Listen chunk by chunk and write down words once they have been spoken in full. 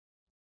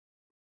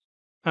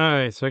All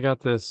right, so I got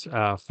this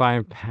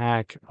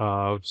 5-pack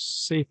of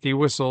safety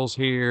whistles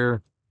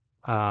here.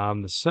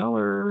 The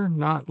seller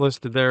not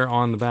listed there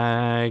on the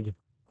bag.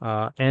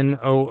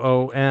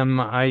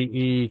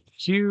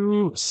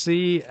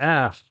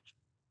 NOOMIEQCF.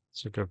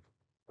 So go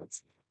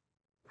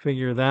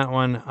figure that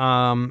one.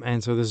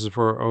 And so this is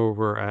for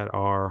over at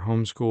our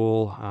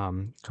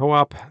homeschool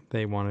co-op.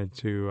 They wanted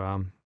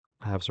to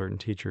have certain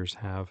teachers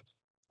have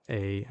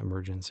a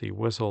emergency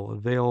whistle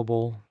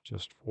available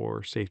just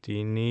for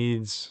safety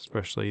needs,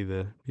 especially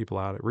the people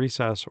out at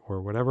recess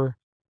or whatever.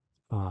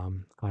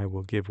 I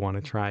will give one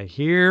a try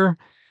here.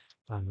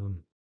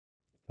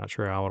 Not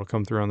sure how it'll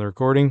come through on the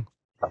recording.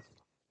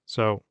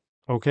 So,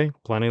 okay,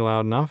 plenty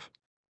loud enough.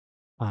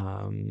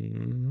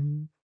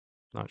 Not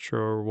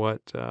sure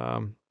what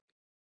the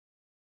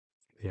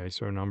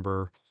ISO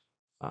number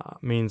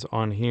means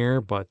on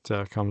here, but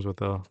comes with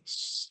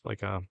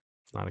like a,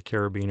 not a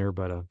carabiner,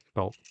 but a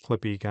belt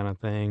clippy kind of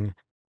thing,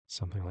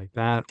 something like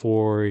that.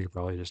 Or you could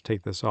probably just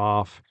take this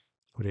off,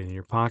 put it in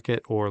your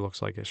pocket, or it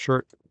looks like a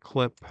shirt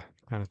clip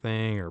kind of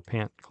thing, or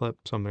pant clip,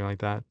 something like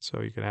that.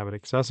 So you can have it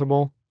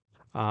accessible.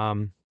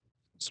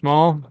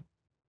 Small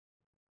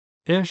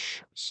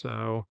ish.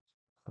 So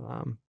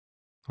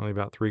only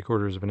about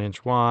 3/4 of an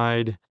inch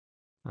wide.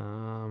 2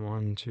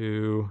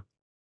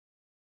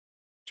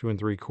 and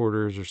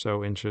 3/4 or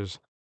so inches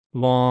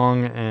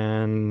long,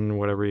 and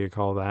whatever you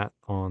call that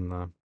on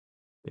the,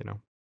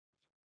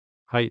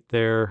 height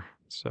there.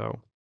 So,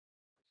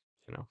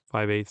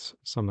 5/8,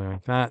 something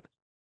like that.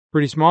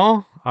 Pretty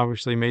small,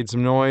 obviously made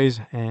some noise,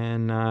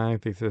 and I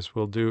think this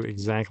will do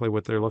exactly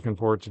what they're looking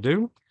for it to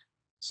do.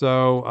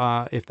 So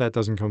if that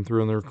doesn't come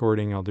through in the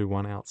recording, I'll do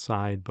one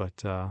outside, but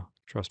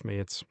trust me,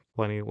 it's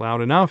plenty loud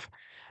enough,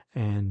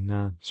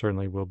 and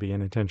certainly will be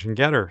an attention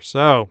getter.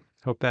 So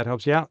hope that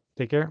helps you out.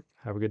 Take care.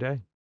 Have a good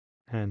day,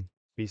 and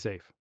be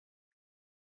safe.